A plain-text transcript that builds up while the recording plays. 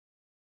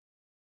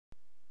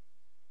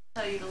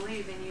tell you to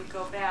leave and you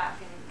go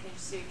back and you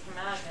see you come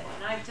out of it.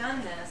 And I've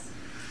done this,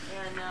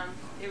 and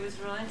it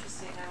was real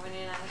interesting. I went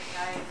in, I had a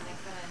guide, and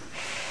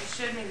they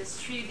showed me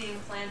this tree being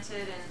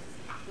planted,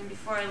 and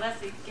before I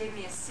left, they gave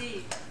me a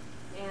seed.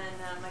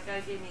 And my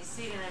guide gave me a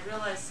seed, and I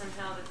realized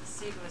somehow that the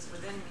seed was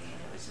within me,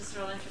 and it was just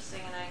real interesting.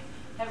 And I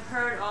have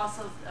heard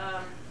also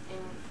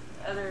in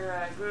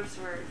other groups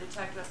where they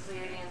talked about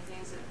Pleiadian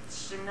things, that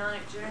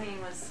shamanic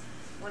journeying was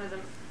one of the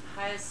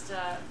highest,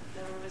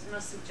 was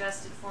most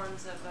suggested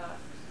forms of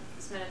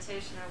this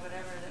meditation or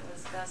whatever that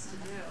was best to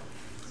do.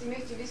 Sie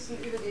möchte wissen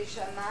über die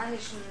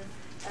schamanischen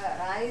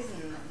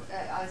Reisen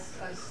als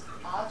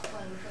Art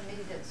von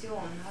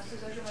Meditation. Hast du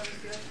so schon mal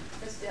gehört,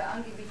 dass der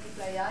angeblich die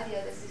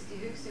Pleiadier, das ist die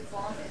höchste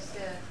Form ist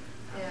der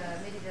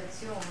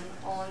Meditation,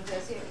 und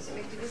sie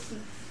möchte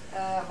wissen,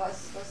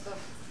 was da...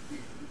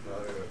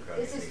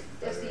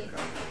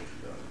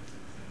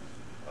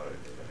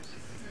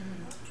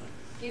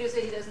 Guido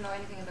said he doesn't know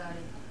anything about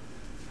it.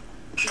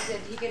 He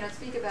said he cannot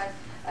speak about...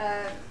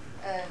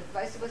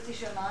 weißt du, was die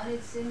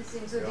Schamanen sind?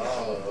 Sind so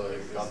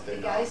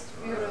die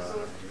Geistführer,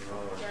 so...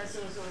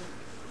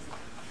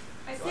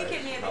 I think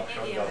it may have been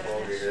India, but I'm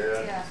not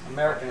sure. Yeah.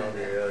 American.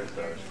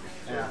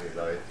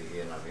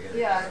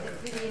 Ja,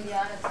 für die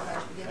Indianer zum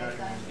Beispiel, die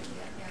amerikanischen.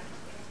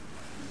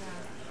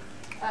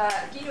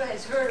 Guido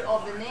has heard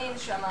of the name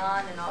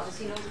shaman and all this,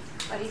 he knows it,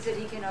 but he said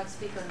he cannot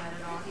speak on that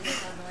at all. He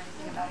does not know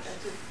anything about that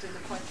to the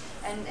point.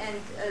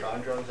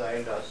 Kann schon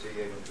sein, dass sie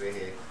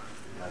irgendwelche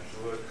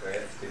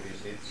Naturkräfte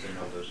besitzen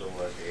oder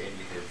sowas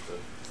Ähnliches,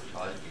 das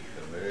halte ich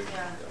für möglich.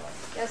 Ja.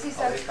 Ja. Ja, sie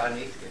Aber sagt, ich kann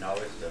nichts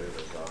Genaues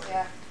darüber sagen.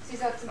 Ja, sie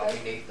sagt zum Habe ich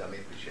Beispiel, nicht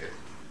damit beschäftigt.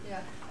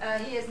 Yeah,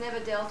 he has never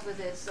dealt with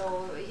it,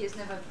 so he has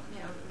never,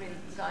 really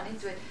gone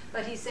into it.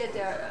 But he said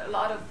there are a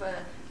lot of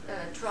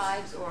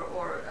tribes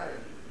or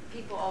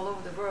people all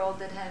over the world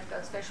that have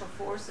got special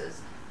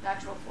forces,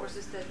 natural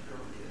forces that,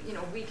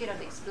 we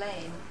cannot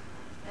explain.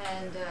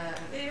 And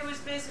it was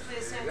basically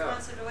the same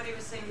concept of what he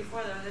was saying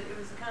before, though, that it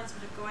was the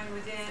concept of going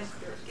within,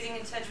 getting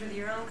in touch with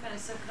your own kind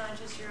of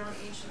subconscious, your own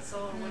ancient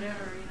soul, or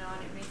whatever, and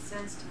it made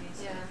sense to me.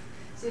 So. Yeah.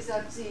 Sie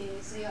sagt,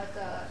 sie hat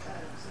da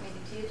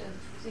meditiert und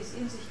sie ist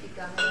in sich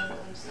gegangen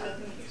und sie hat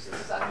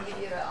sozusagen mit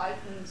ihrer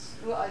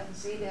uralten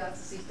Seele hat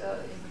sie sich da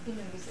in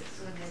Verbindung gesetzt,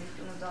 so in der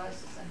Richtung, und da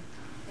ist es dann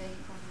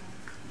hergekommen.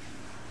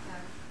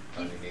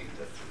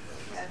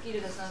 Yeah, Guido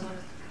does not know.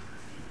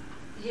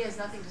 He has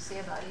nothing to say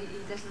about it. He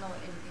doesn't know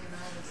anything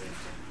about it, so to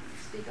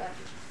speak about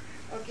it.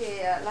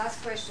 Okay,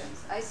 last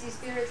questions. I see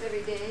spirits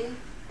every day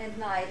and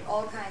night,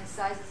 all kinds,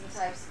 sizes and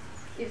types.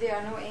 If there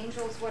are no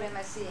angels, what am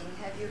I seeing?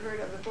 Have you heard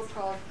of a book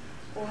called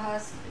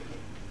Owaspe?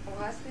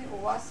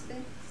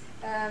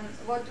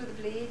 What do the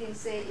Pleiadians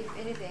say, if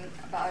anything,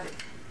 about it?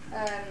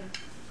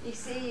 Ich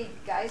sehe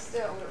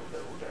Geister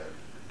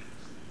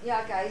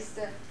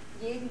Geister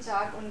jeden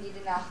Tag und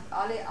jede Nacht,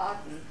 alle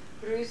Arten,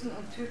 Größen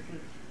und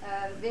Typen.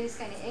 Wenn es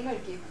keine Engel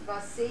gibt,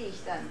 was sehe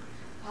ich dann?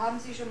 Haben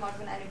Sie schon mal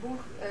von einem Buch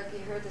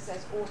gehört, das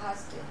heißt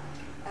Owaspe?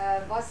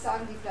 Was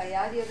sagen die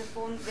Pleiadier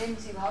davon, wenn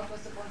Sie überhaupt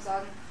was davon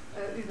sagen,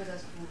 über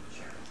das Buch?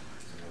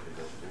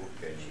 Das Buch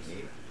kenne ich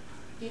nicht.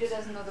 Guido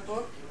doesn't know the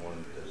book.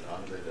 Und das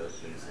andere, das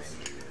sind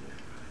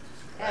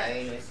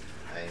Einbildungen.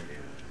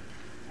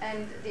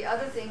 And the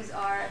other things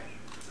are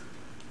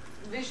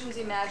visions,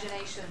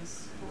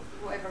 imaginations.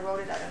 Whoever wrote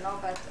it, I don't know,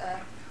 but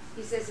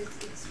he says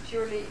it's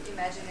purely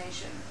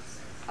imagination.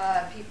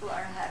 People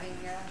are having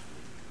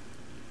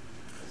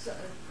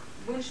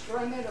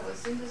Wunschträume, oder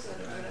was sind das?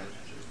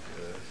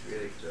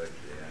 Schwierig zu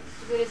erklären.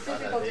 It's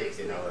difficult to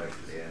explain. Genau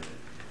erklären.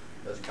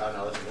 Das kann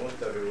aus dem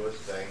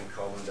Unterbewusstsein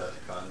kommen, das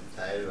kann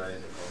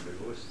teilweise vom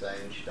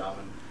Bewusstsein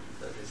stammen.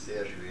 Das ist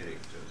sehr schwierig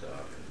zu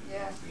sagen,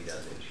 wie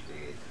das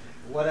entsteht.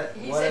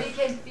 He said it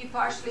can be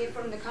partially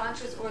from the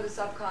conscious or the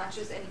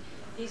subconscious, and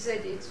he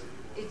said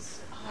it's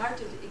hard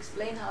to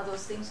explain how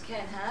those things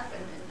can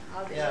happen and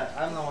how they... Yeah,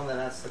 I'm the one that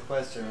asks the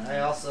question. I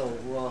also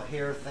will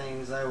hear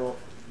things,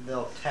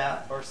 they'll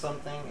tap or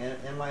something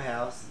in my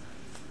house.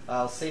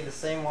 I'll see the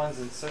same ones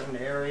in certain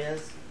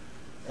areas.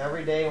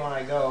 Every day when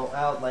I go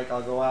out, like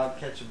I'll go out,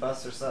 catch a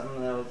bus or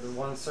something,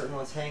 certain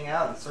ones hang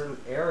out in certain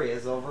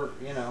areas over,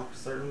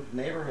 certain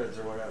neighborhoods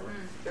or whatever.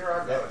 There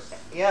are ghosts.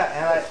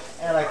 Yeah,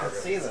 and I can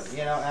see them,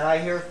 and I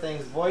hear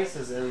things,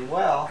 voices as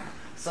well.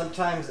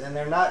 Sometimes, and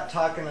they're not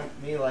talking to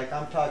me like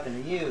I'm talking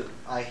to you.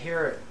 I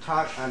hear it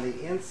talk on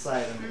the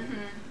inside of me.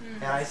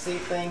 And I see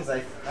things,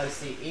 I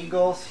see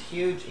eagles,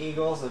 huge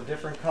eagles of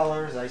different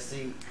colors. I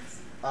see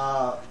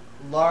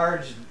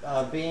large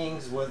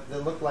beings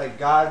that look like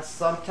gods.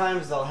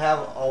 Sometimes they'll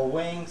have a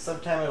wing.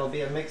 Sometimes it'll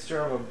be a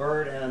mixture of a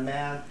bird and a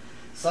man.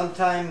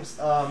 Sometimes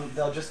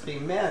they'll just be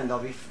men. They'll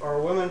be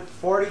women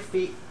 40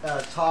 feet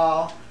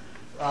tall,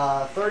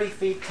 30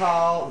 feet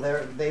tall.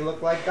 They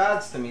look like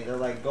gods to me. They're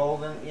like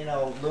golden,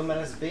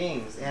 luminous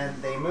beings, and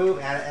they move.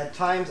 And at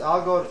times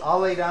I'll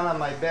lay down on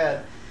my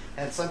bed,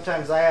 and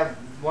sometimes I have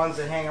ones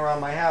that hang around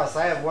my house.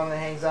 I have one that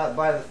hangs out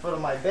by the foot of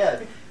my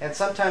bed, and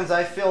sometimes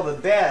I feel the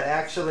bed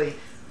actually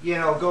you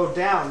know, go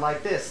down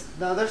like this.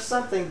 No, there's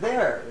something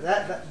there.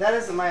 That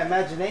isn't my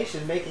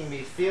imagination making me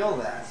feel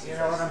that. You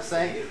know what I'm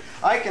saying?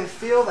 I can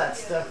feel that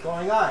stuff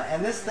going on.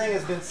 And this thing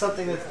has been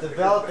something that's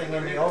developing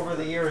in me over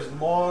the years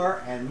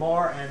more and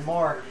more and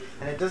more.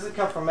 And it doesn't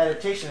come from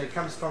meditation. It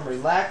comes from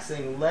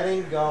relaxing,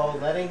 letting go,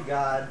 letting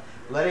God,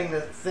 letting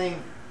the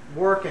thing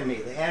work in me.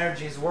 The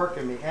energies work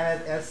in me.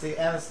 And it's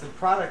the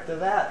product of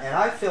that. And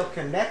I feel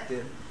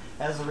connected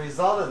as a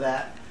result of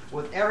that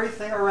with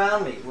everything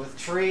around me, with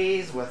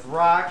trees, with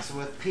rocks,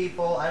 with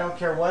people. I don't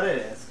care what it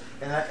is.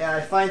 And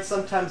I find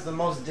sometimes the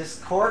most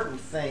discordant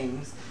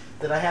things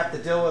that I have to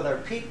deal with are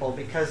people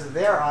because of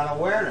their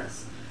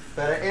unawareness.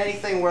 But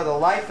anything where the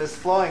life is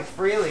flowing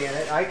freely in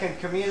it, I can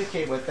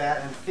communicate with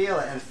that and feel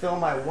it and feel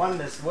my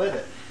oneness with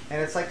it. And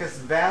it's like this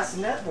vast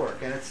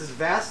network. And it's this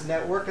vast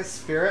network of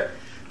spirit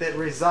that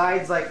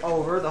resides like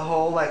over the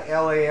whole like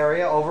LA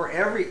area, over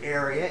every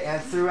area, and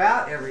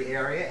throughout every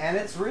area, and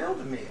it's real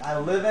to me. I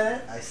live in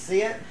it, I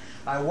see it,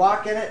 I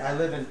walk in it, I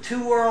live in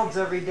two worlds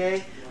every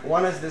day.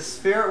 One is the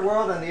spirit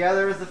world and the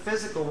other is the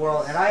physical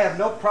world, and I have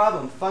no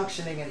problem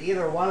functioning in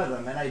either one of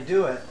them, and I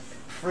do it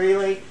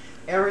freely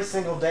every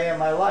single day of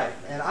my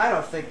life. And I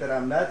don't think that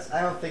I'm nuts,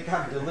 I don't think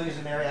I'm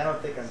delusionary, I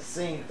don't think I'm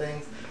seeing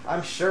things.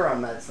 I'm sure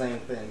I'm not seeing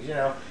things, you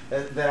know,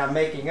 that I'm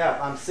making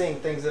up. I'm seeing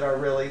things that are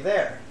really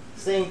there.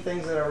 Seeing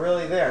things that are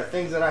really there,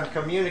 things that I'm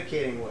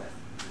communicating with.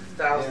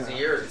 Thousands of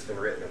years it's been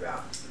written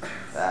about.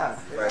 Ah.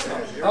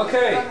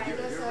 Okay. Er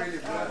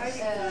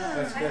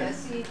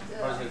sieht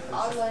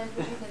Outline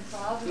in verschiedenen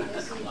Farben,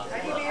 er sieht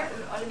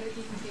alle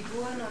möglichen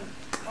Figuren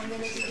und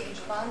wenn er sich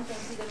entspannt,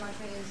 dann sieht er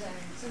manchmal in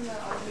seinem Zimmer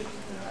alle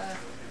möglichen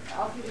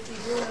auch wieder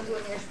Figuren und so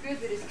und er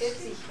spürt, wie das Bett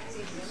sich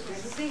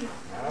singt.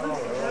 Wo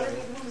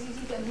sie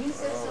sich dann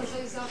hinsetzt und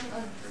solche Sachen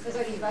und er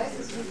sagt, ich weiß,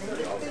 dass ich nicht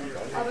verrückt bin,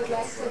 aber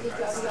gleichzeitig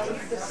glaube ich auch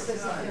nicht, dass ich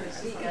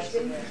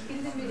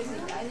bilde mir das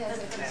nicht ein,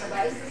 also ich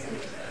weiß es und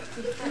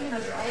ich fühle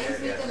mich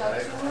eins mit der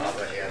Natur.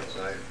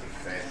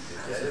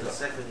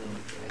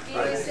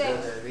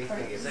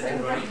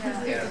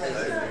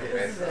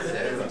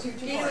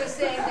 Guido is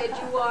saying that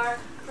you are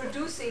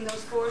producing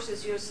those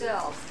forces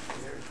yourself.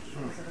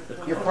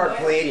 You're part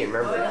Palladium,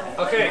 remember?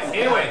 Okay.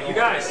 Anyway, you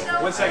guys,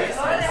 1 second.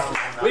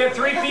 We have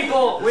three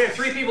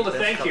people to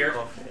thank here,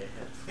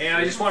 and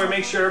I just want to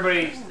make sure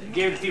everybody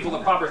gave the people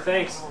the proper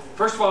thanks.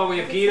 First of all, we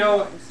have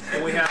Guido,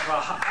 and we have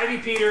Heidi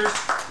Peters.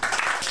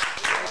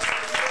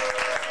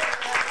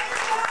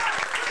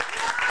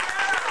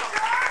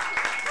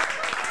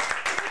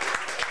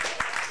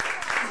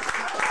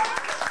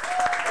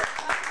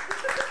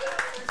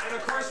 And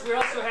of course, we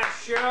also have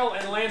Cheryl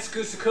and Lance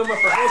Kusakuma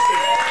for hosting.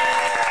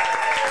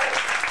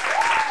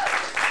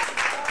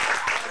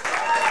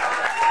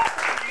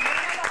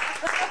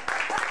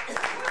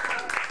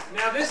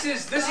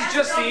 This is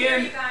just the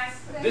end.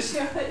 This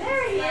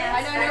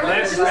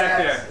Lance is back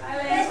there.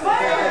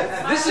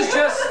 This is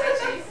just.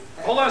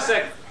 Hold on a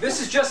sec. This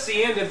is just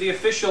the end of the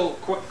official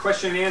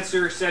question and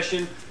answer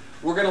session.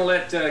 We're going to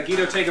let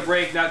Guido take a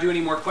break, not do any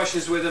more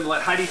questions with him.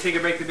 Let Heidi take a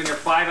break. They've been there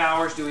 5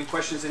 hours doing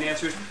questions and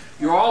answers.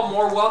 You're all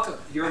more welcome.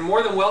 You're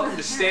more than welcome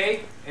to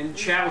stay and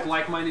chat with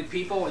like-minded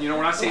people. You know,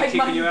 we're not saying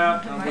kicking you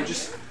out.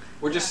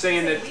 We're just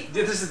saying that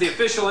this is the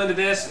official end of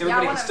this.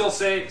 Everybody can still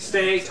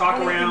stay, talk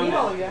around,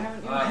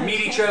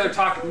 meet each other,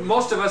 talk.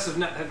 Most of us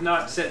have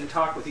not sat and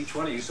talked with each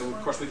one of you, so of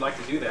course we'd like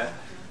to do that.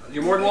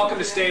 You're more than welcome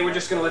to stay. We're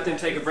just going to let them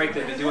take a break.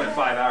 They've been doing it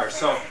 5 hours.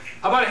 So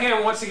how about a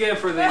hand once again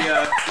for the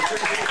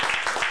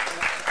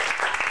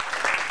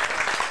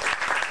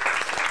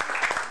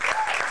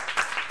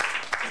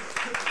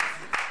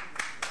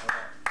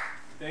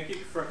Thank you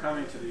for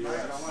coming to the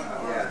U.S.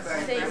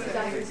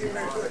 Thank you,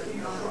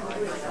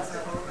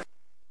 Dr.